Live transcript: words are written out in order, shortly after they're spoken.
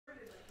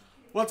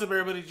What's up,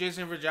 everybody?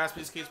 Jason for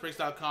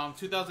JaspysCaseBreaks.com.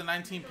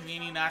 2019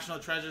 Panini National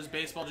Treasures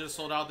Baseball just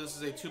sold out. This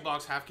is a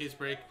 2-box half case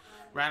break.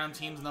 Random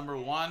teams number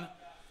 1.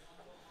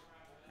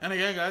 And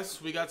again,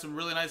 guys, we got some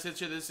really nice hits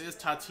here. This is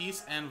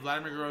Tatis and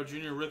Vladimir Guerrero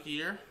Jr. rookie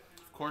year.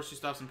 Of course, you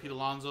still have some Pete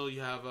Alonso.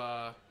 You have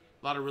a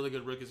lot of really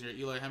good rookies here.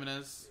 Eloy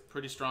Jimenez,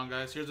 pretty strong,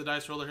 guys. Here's the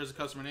dice roller. Here's the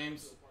customer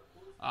names.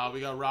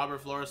 We got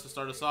Robert Flores to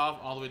start us off,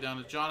 all the way down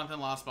to Jonathan,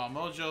 Last Ball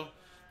Mojo.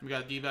 We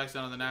got D-backs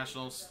down to the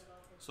Nationals.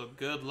 So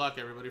good luck,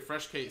 everybody.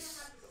 Fresh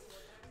case.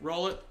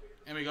 Roll it,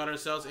 and we got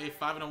ourselves a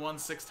 5-1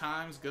 6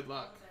 times. Good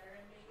luck.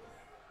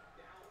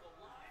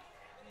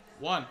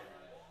 1,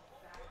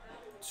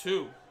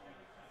 2,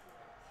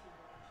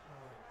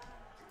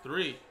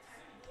 3,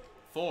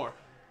 4,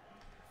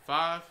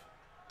 5,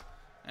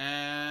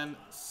 and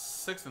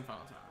 6th and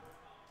final time.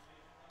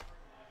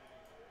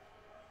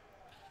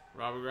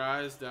 Robert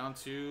Grimes down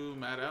to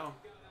Matt L.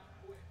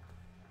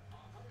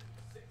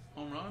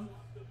 Home run.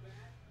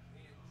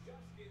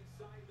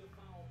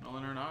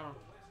 Nolan Arenado.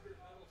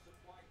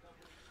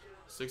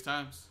 6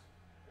 times.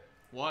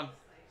 1,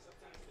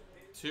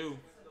 2,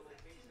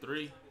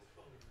 3,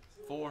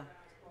 4,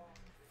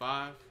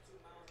 5,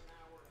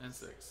 and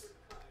 6.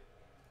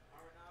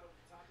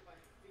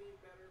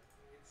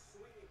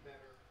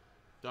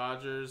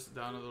 Dodgers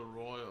down to the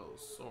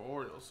Royals, or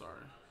Orioles, sorry.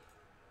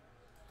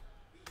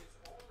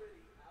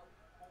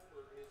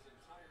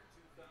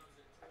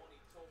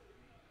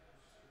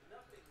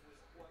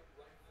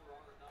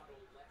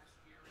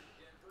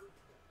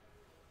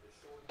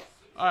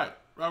 Alright,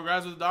 Robert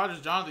Grimes with the Dodgers.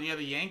 Jonathan, you have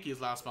the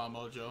Yankees, Last Ball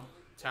Mojo.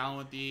 Talon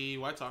with the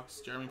White Sox.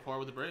 Jeremy Poor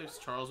with the Braves.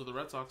 Charles with the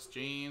Red Sox.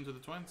 James with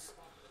the Twins.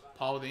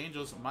 Paul with the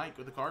Angels. Mike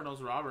with the Cardinals.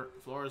 Robert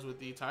Flores with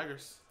the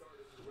Tigers.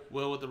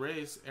 Will with the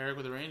Rays. Eric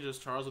with the Rangers.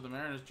 Charles with the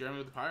Mariners. Jeremy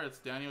with the Pirates.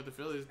 Daniel with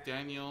the Phillies.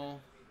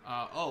 Daniel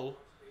K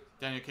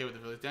with the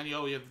Phillies.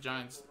 Daniel O, you have the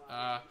Giants.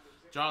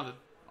 John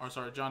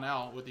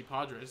L with the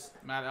Padres.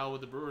 Matt L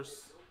with the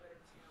Brewers.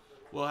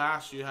 Will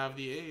Hash, you have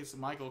the A's.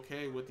 Michael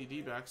K with the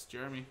D-backs.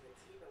 Jeremy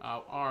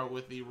R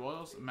with the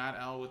Royals. Matt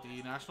L with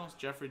the Nationals.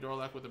 Jeffrey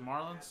Dorlack with the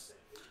Marlins.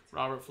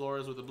 Robert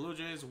Flores with the Blue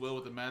Jays. Will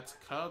with the Mets.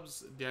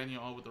 Cubs.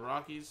 Daniel O with the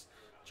Rockies.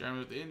 Jeremy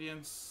with the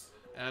Indians.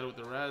 Ed with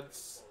the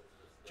Reds.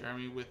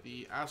 Jeremy with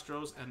the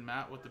Astros. And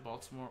Matt with the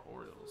Baltimore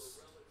Orioles.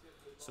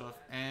 So if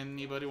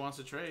anybody wants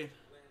to trade,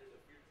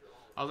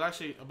 I was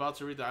actually about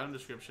to read the item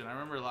description. I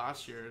remember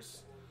last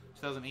year's,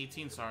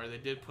 2018, sorry, they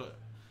did put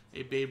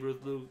a Babe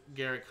Ruth Lou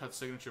Gehrig cut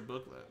signature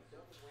booklet.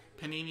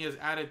 Panini has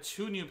added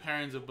 2 new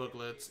pairings of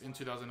booklets in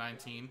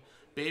 2019.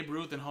 Babe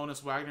Ruth and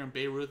Honus Wagner, and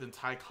Babe Ruth and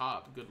Ty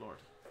Cobb. Good Lord.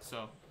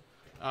 So,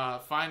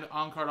 find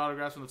on-card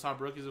autographs from the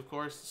top rookies, of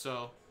course.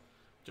 So,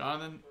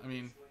 Jonathan, I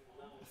mean,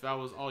 if that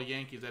was all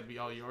Yankees, that'd be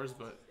all yours.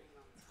 But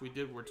if we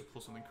were to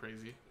pull something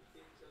crazy,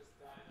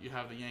 you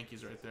have the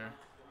Yankees right there.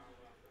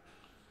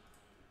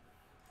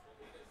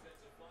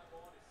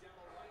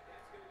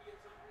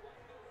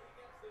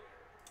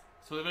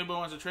 So if anybody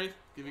wants to trade,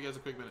 give you guys a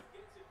quick minute.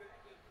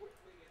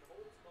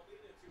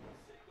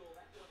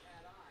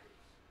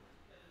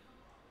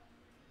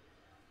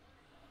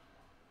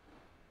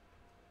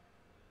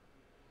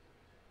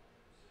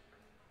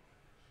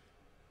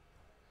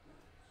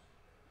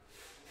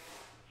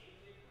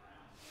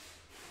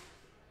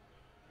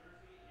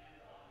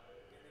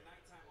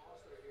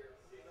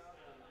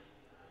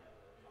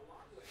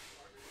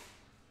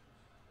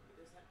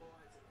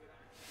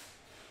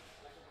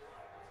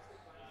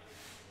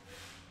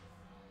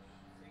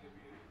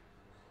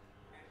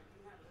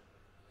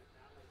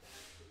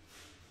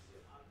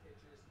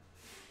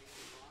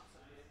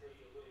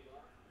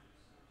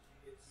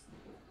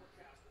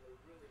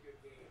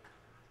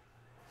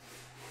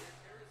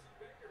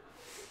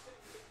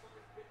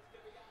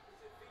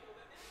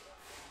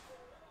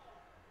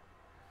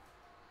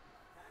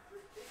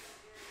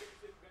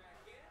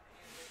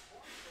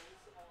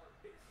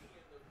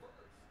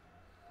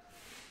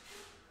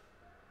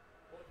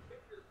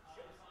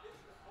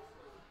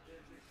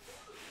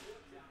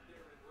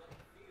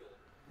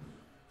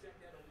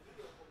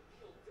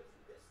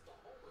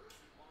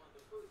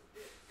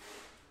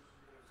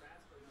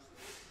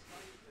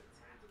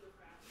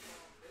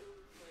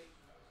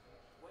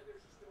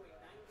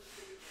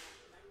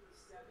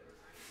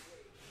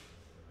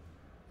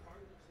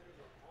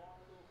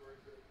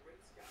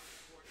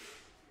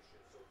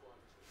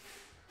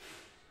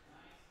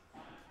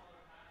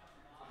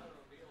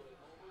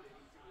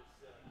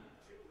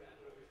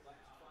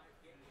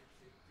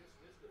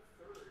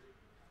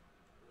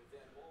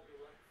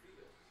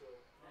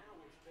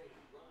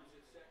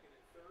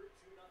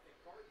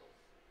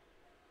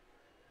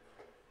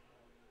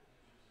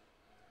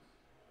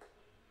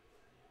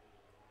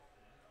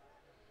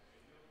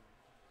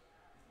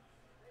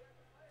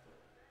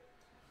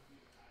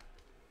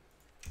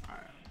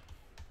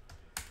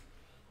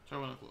 Try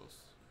one up close.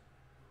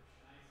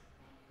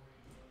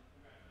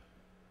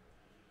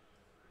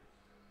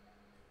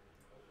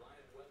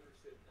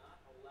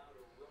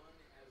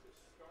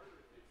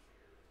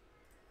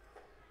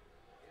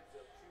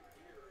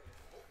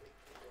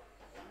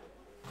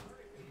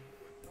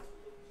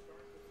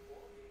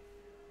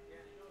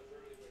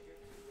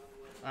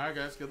 All right,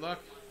 guys. Good luck.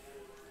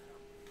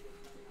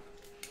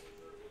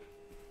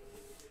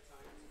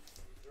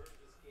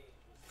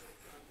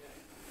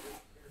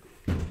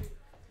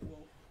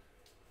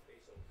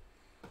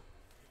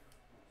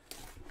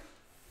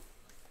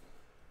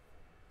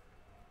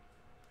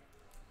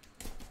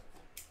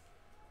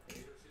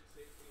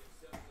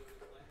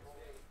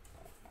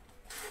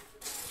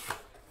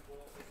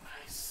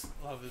 Nice.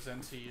 Love this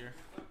NT year.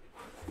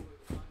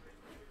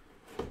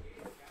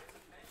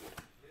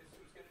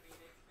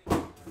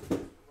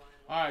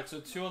 Alright, so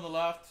 2 on the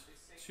left,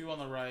 2 on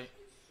the right.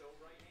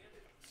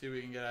 See if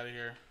we can get out of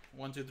here.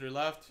 1, 2, 3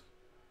 left.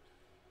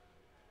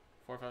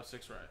 4, 5,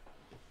 6 right.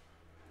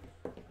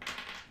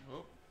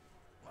 Oh,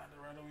 landed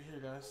right over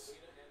here, guys.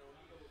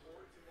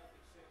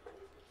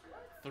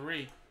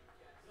 3.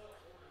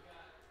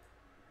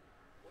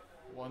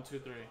 1, 2,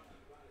 3.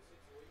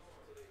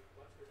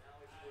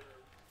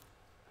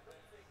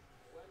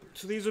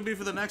 So these would be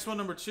for the next one,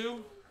 number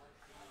 2.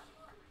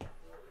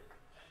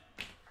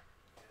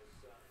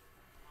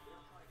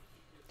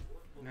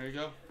 There you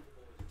go.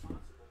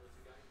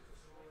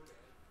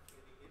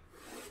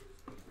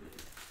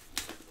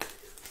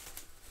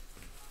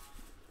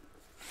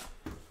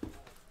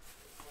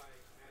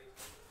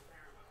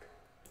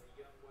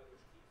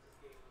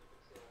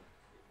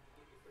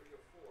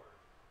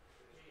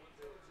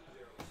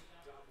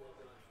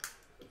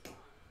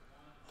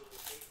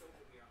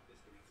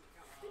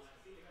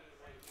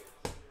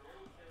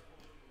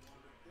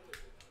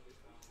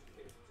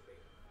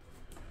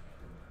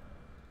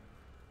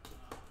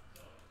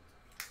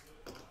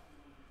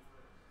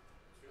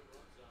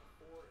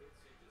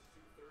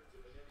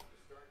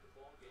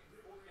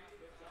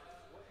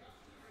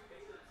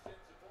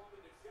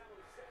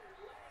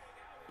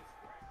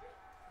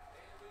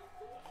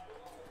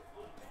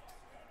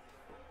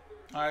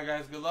 Alright,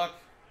 guys, good luck.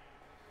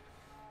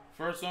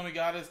 First one we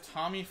got is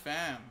Tommy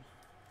Pham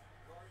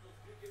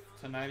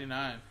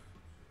 /99.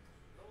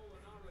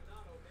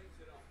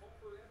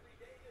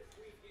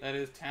 That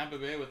is Tampa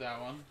Bay with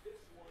that one.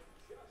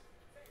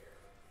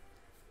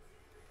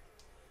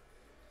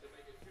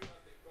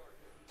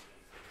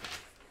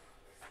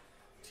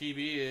 TB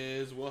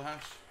is Will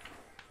Hash.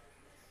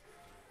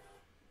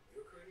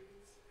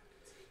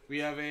 We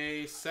have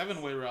a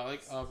 7-way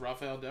relic of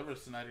Rafael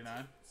Devers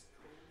 /99.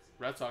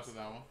 Red Sox with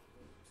that one.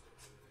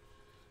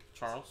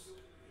 Charles.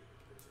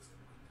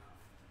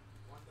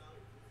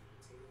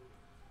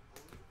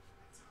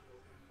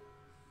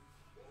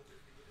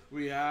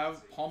 We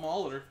have Paul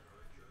Molitor,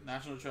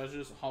 National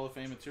Treasures Hall of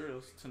Fame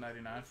Materials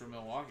 /99 for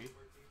Milwaukee.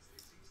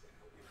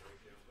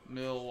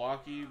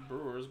 Milwaukee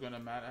Brewers going to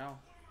Matt Al.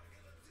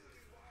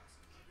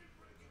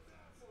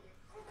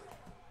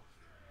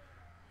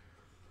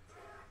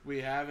 We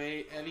have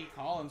a Eddie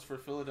Collins for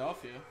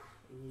Philadelphia.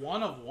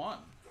 1 of 1.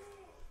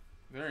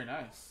 Very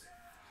nice.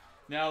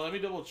 Now, let me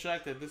double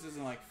check that this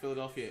isn't like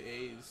Philadelphia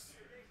A's.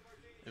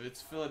 If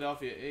it's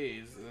Philadelphia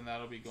A's, then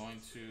that'll be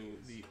going to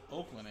the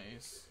Oakland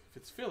A's. If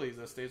it's Phillies,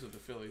 that stays with the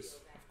Phillies,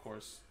 of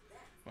course.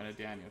 Going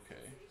to Daniel K.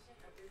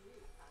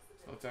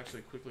 So let's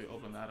actually quickly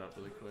open that up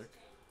really quick.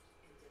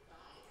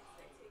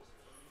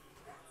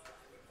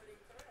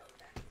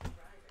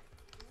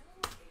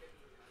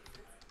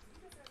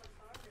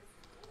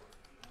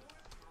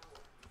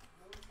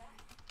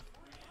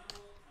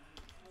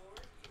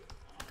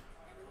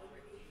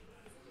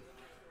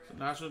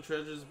 National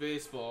Treasures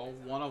Baseball,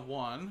 1 of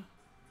 1.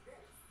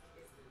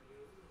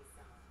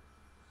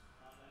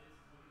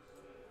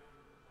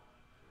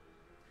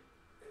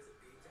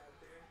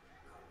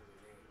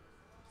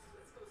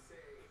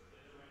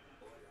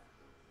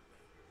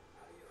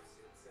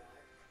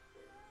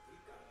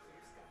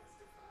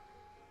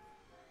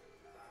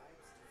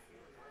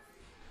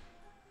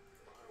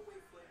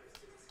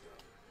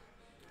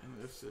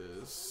 And this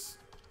is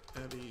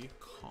Eddie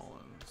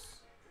Collins.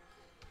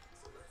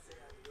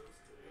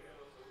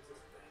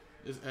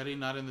 Is Eddie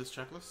not in this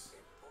checklist?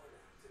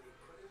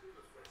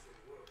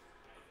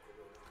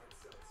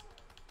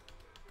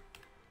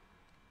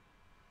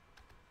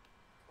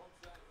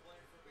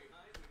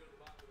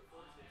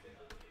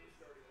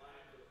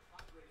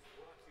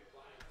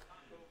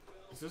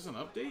 Is this an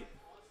update?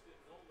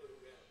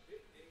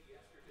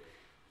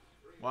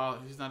 Wow,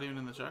 he's not even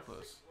in the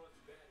checklist.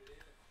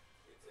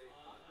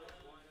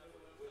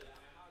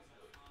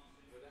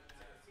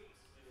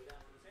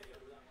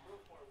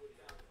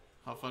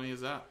 How funny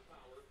is that?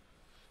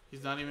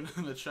 He's not even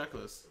in the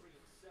checklist.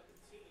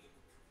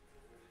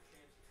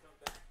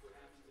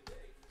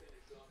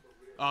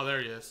 Oh, there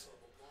he is.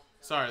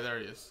 Sorry, there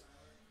he is.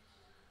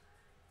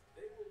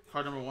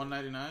 Card number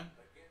 199?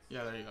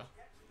 Yeah, there you go.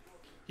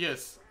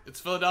 Yes, it's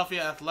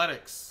Philadelphia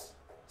Athletics.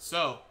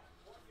 So,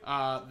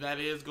 that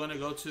is going to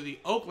go to the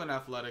Oakland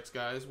Athletics,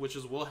 guys, which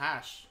is Will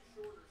Hash.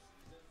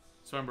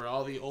 So remember,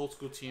 all the old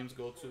school teams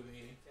go to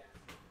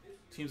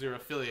the teams they were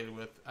affiliated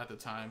with at the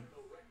time.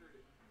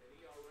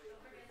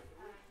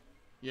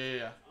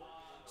 Yeah.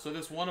 So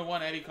this 1 of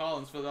 1 Eddie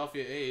Collins,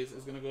 Philadelphia A's,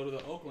 is going to go to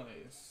the Oakland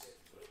A's.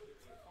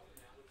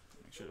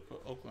 Make sure to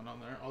put Oakland on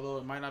there, although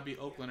it might not be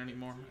Oakland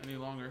anymore, any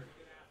longer.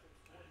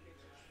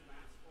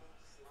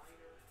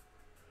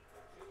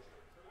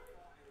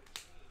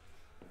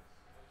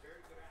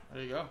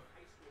 There you go.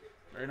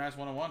 Very nice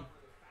 101.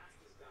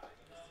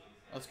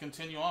 Let's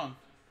continue on.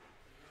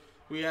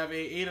 We have a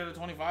 8 out of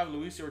 25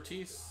 Luis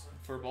Ortiz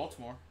for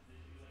Baltimore.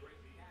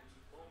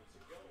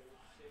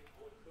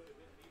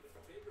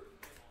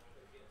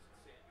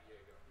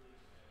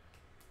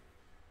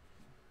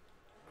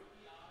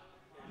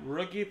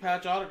 Rookie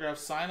patch autograph,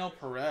 Sino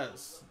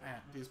Perez.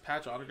 Man, these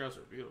patch autographs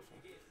are beautiful.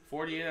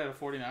 48 out of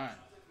 49.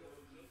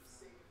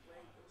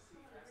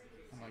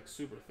 I'm like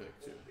super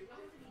thick too.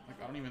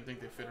 Like I don't even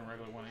think they fit in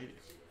regular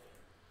 180s.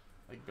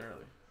 Like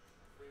barely.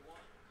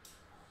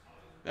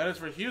 That is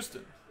for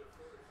Houston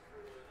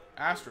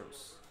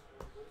Astros.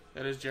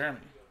 That is Jeremy.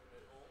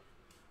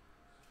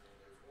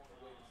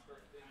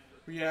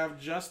 We have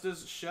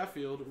Justice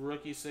Sheffield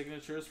rookie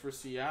signatures for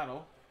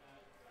Seattle.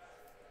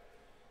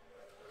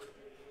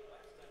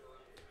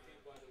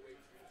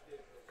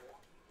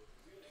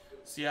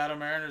 Seattle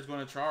Mariners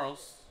going to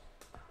Charles.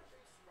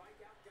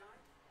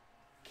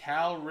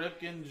 Cal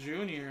Ripken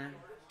Jr.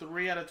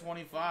 3 out of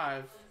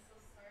 25.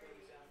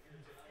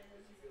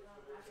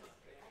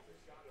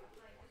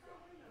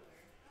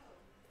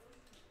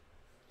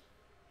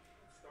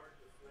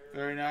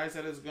 Very nice.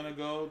 That is going to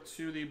go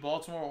to the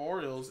Baltimore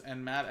Orioles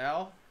and Matt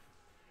L.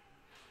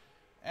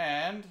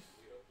 And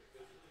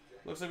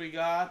looks like we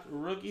got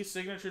rookie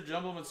signature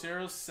jumbo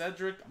materials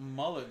Cedric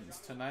Mullins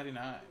to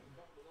 99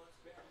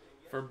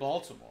 for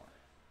Baltimore.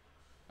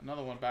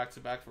 Another one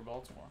back-to-back for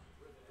Baltimore.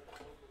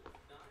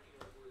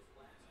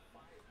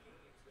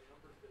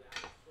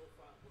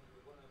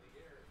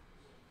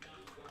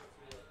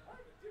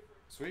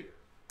 Sweet.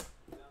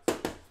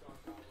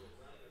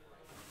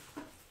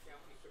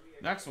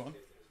 Next one.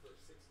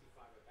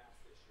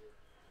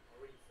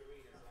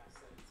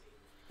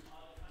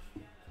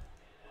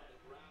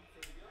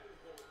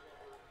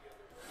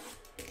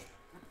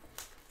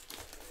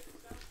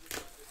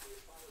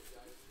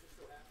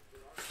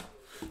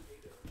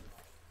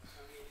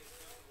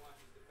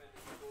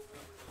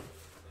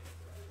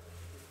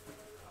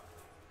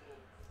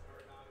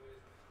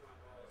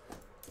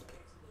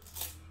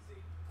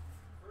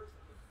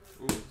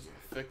 Ooh, this is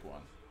a thick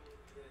one.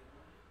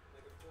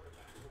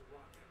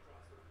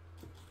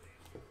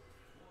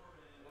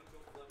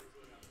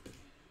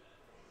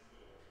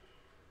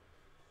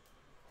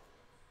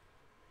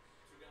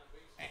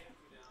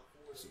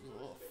 This is a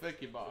little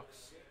thicky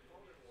box.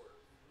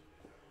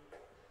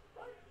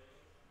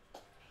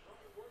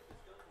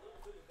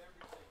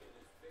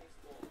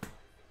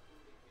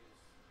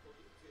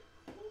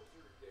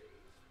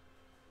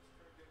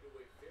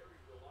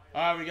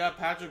 Alright, we got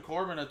Patrick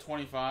Corbin at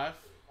 25.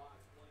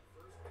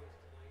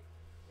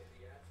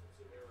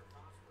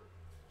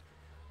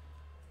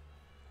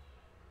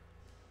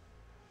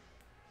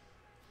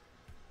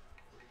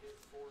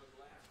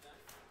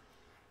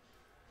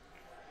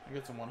 I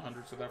get some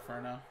 100s with that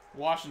for now.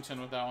 Washington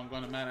with that one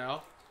going to Matt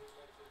L.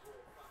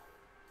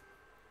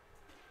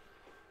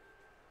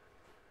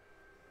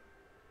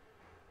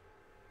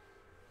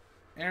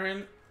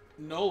 Aaron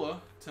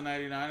Nola to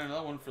 99,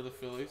 another one for the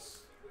Phillies.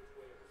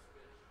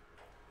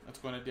 That's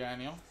going to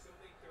Daniel.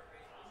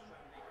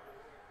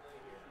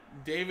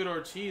 David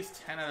Ortiz,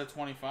 10 out of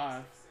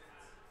 25.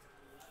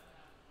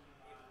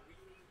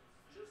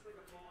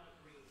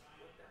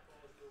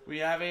 We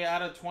have a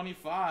out of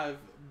 25,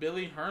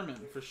 Billy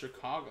Herman for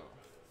Chicago.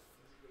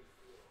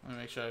 Let me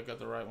make sure I got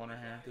the right one right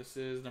here. This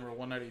is number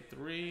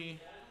 193.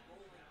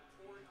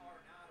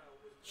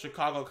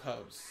 Chicago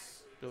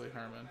Cubs, Billy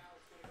Herman.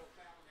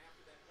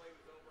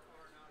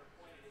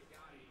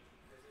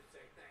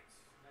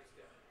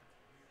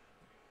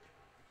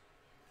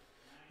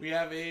 We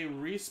have a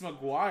Reese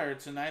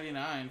McGuire to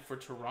 99 for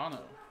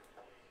Toronto.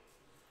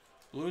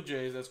 Blue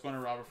Jays, that's going to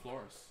Robert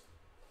Flores.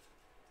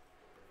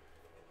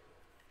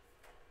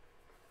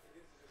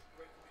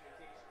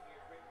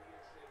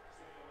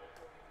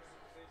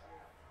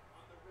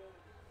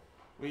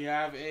 We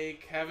have a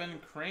Kevin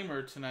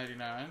Kramer to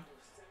 99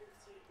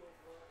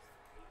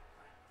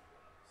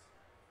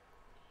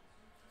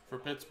 for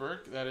Pittsburgh.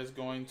 That is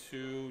going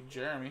to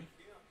Jeremy.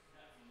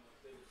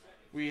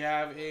 We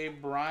have a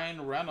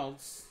Brian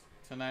Reynolds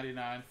to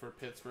 99 for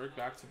Pittsburgh,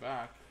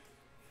 back-to-back.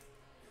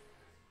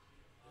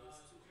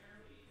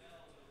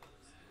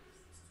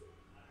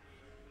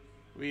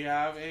 We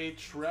have a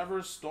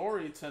Trevor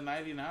Story to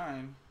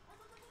 99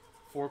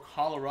 for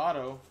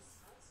Colorado.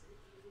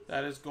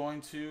 That is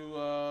going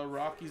to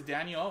Rockies'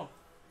 Daniel.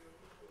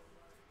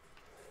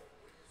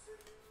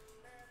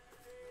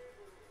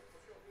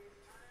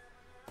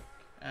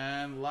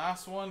 And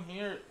last one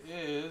here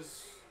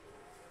is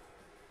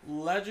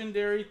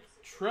Legendary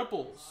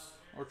Triples,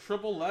 or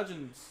Triple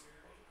Legends.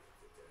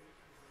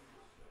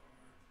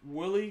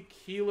 Willie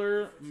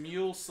Keeler,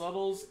 Mule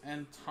Suttles,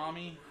 and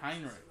Tommy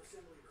Heinrich.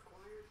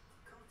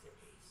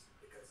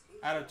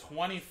 Out of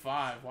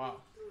 25, wow.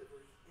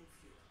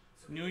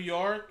 New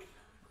York,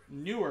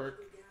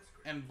 Newark,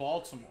 and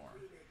Baltimore.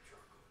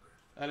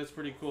 That is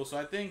pretty cool. So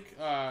I think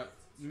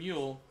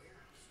Mule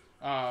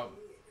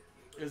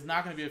is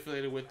not going to be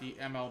affiliated with the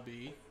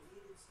MLB,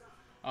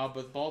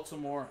 but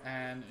Baltimore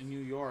and New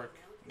York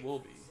will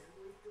be.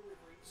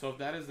 So if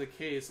that is the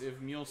case,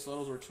 if Mule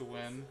Suttles were to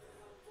win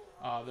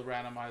the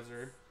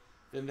randomizer,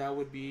 then that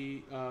would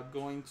be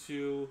going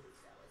to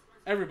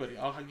everybody.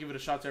 I'll give it a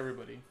shot to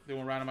everybody. They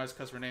will randomize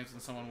customer names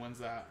and someone wins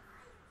that.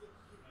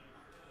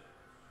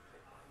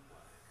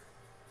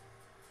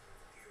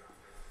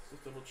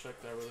 Let's double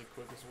check that really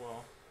quick as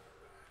well.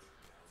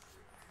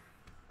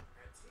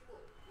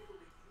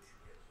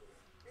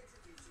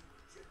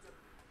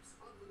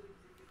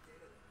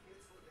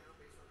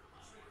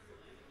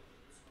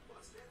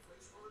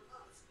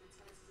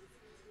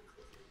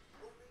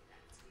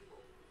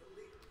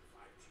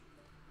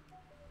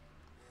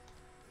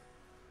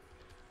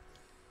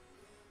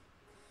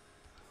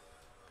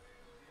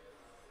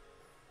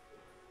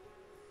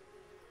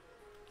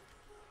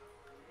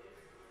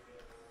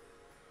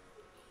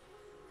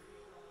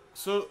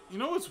 So, you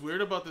know what's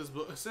weird about this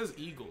book? It says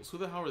Eagles. Who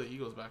the hell were the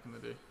Eagles back in the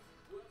day?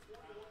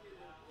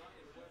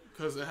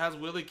 Because it has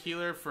Willie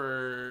Keeler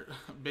for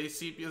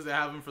base sepias. They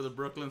have him for the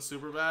Brooklyn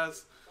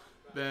Superbas.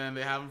 Then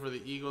they have him for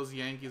the Eagles,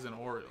 Yankees, and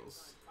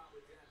Orioles.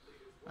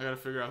 I gotta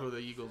figure out who the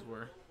Eagles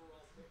were.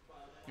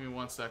 Give me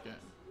 1 second.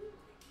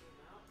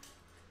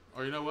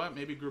 Or you know what?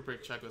 Maybe Group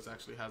Break Checklist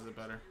actually has it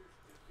better.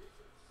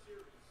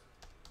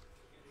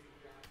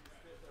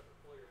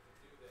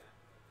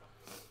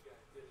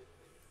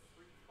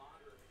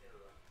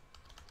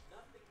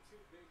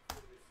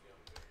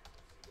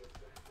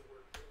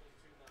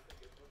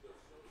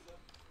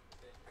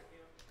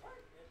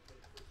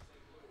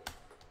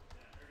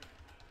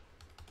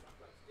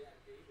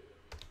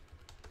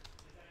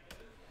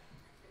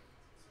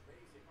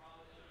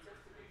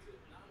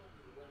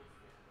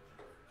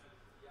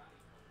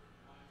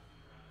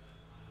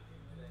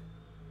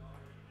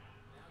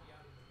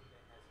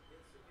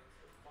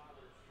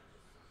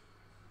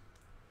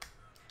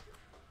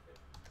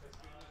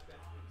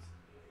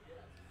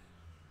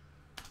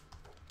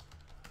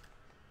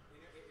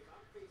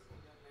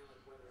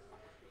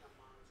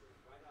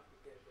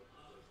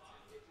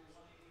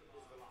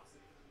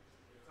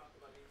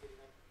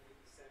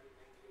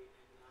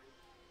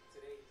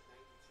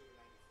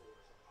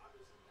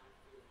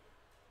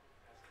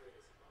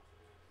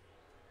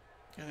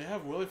 Yeah, they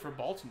have Willie for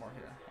Baltimore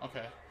here.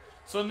 Okay.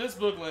 So in this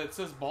booklet, it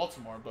says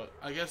Baltimore, but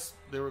I guess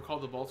they were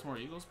called the Baltimore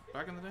Eagles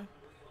back in the day?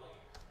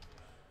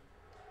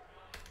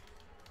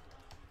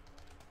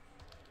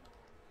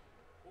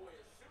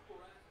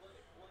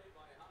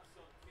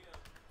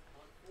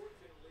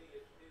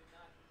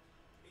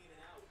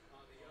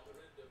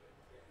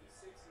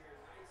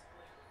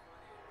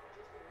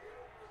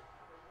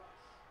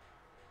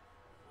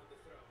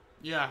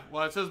 Yeah,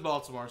 well, it says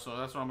Baltimore, so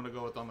that's what I'm going to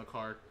go with on the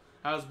card.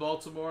 It has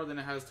Baltimore, then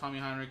it has Tommy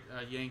Heinrich,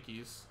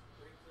 Yankees.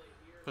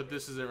 But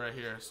this is it right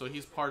here. So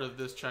he's part of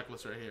this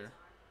checklist right here.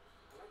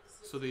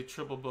 So the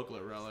triple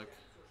booklet relic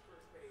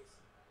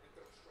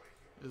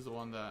is the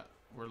one that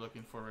we're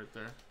looking for right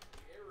there.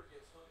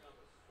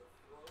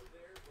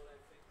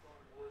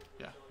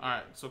 Yeah,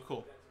 alright, so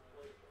cool.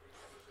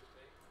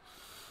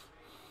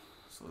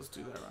 So let's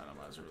do that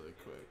randomizer really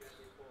quick.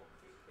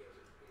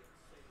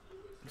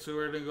 So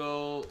we're going to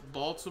go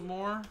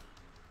Baltimore.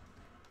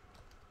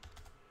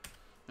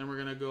 Then we're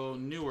going to go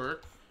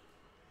Newark.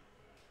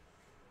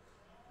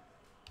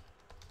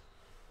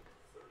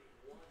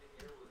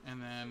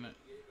 And then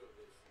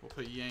we'll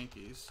put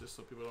Yankees, just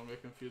so people don't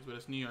get confused, but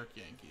it's New York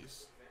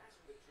Yankees.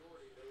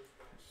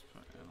 Just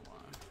put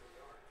NY.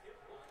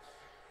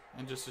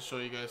 And just to show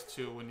you guys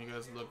too, when you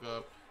guys look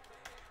up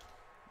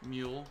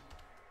Mule,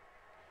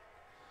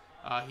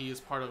 he is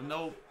part of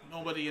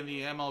nobody in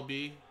the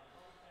MLB.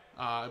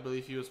 I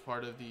believe he was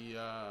part of the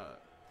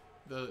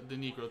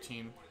Negro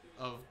team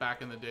of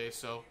back in the day.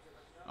 So,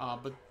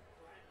 but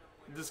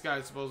this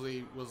guy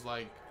supposedly was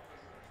like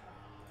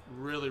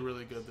really,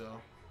 really good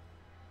though.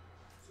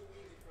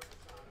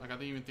 Like I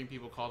don't even think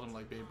people called him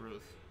like Babe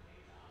Ruth.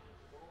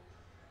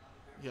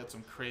 He had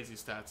some crazy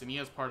stats, and he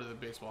has part of the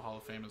Baseball Hall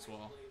of Fame as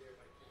well.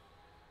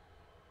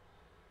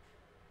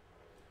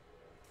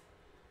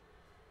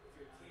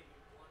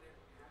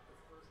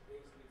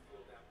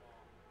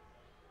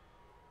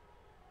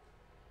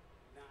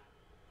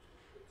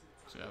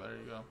 So yeah, there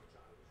you go.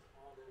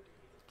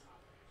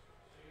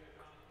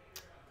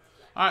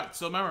 Alright,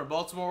 so remember,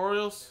 Baltimore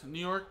Orioles, New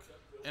York.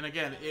 And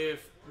again,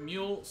 if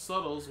Mule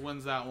Suttles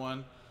wins that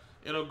one,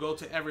 it'll go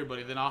to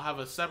everybody. Then I'll have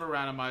a separate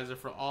randomizer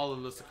for all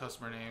the list of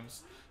customer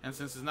names. And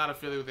since it's not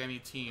affiliated with any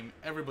team,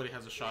 everybody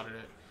has a shot at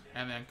it.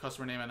 And then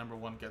customer name at number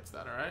 1 gets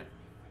that, alright?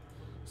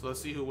 So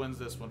let's see who wins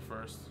this one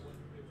first.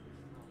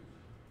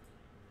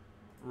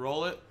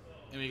 Roll it.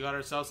 And we got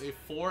ourselves a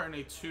 4 and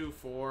a 2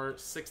 for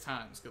 6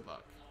 times. Good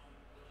luck.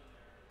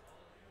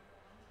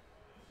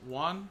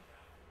 1,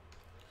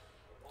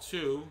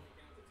 2,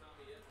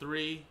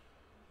 3,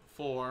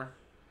 4,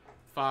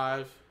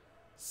 5,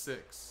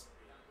 6.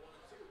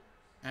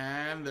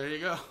 And there you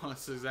go.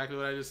 That's exactly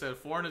what I just said.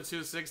 4 and a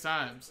 2, 6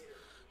 times.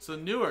 So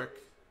Newark,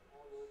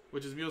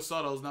 which is Mule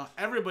Suttles. Now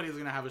everybody's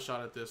going to have a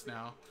shot at this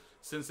now,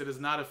 since it is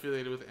not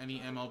affiliated with any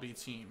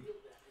MLB team.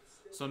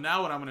 So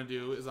now what I'm going to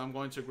do is I'm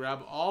going to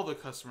grab all the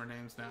customer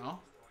names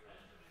now,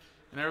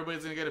 and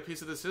everybody's going to get a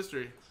piece of this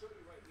history.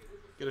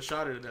 get a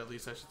shot at it at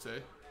least, I should say.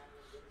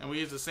 And we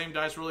use the same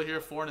dice roller here,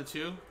 4 and a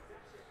 2,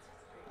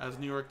 as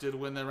New York did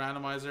win the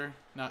randomizer.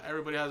 Now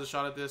everybody has a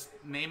shot at this.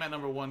 Name at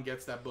number 1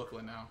 gets that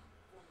booklet now.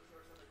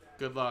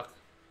 Good luck.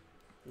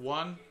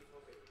 1,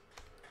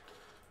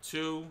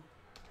 2,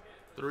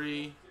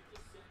 3,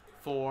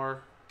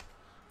 4,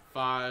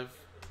 5,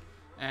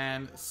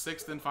 and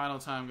 6th and final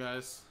time,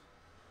 guys.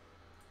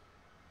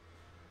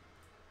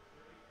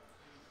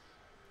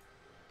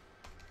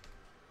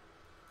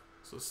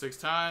 So 6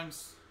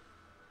 times.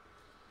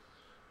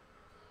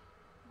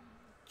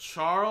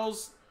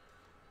 Charles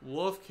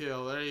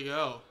Wolfkill, there you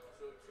go.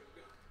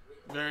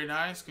 Very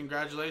nice.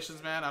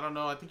 Congratulations, man. I don't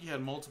know. I think you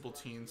had multiple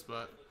teams,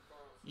 but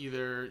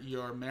either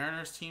your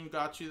Mariners team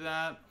got you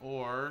that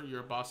or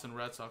your Boston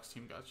Red Sox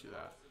team got you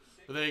that.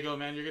 But there you go,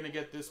 man. You're going to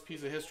get this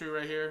piece of history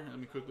right here. Let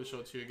me quickly show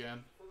it to you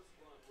again.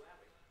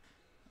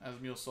 As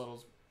Emil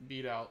Suttles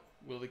beat out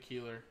Willie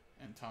Keeler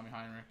and Tommy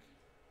Heinrich.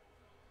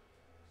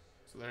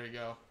 So there you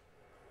go.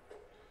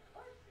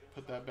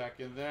 Put that back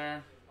in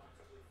there.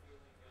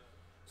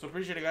 So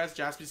appreciate it, guys.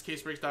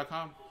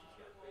 JaspysCaseBreaks.com.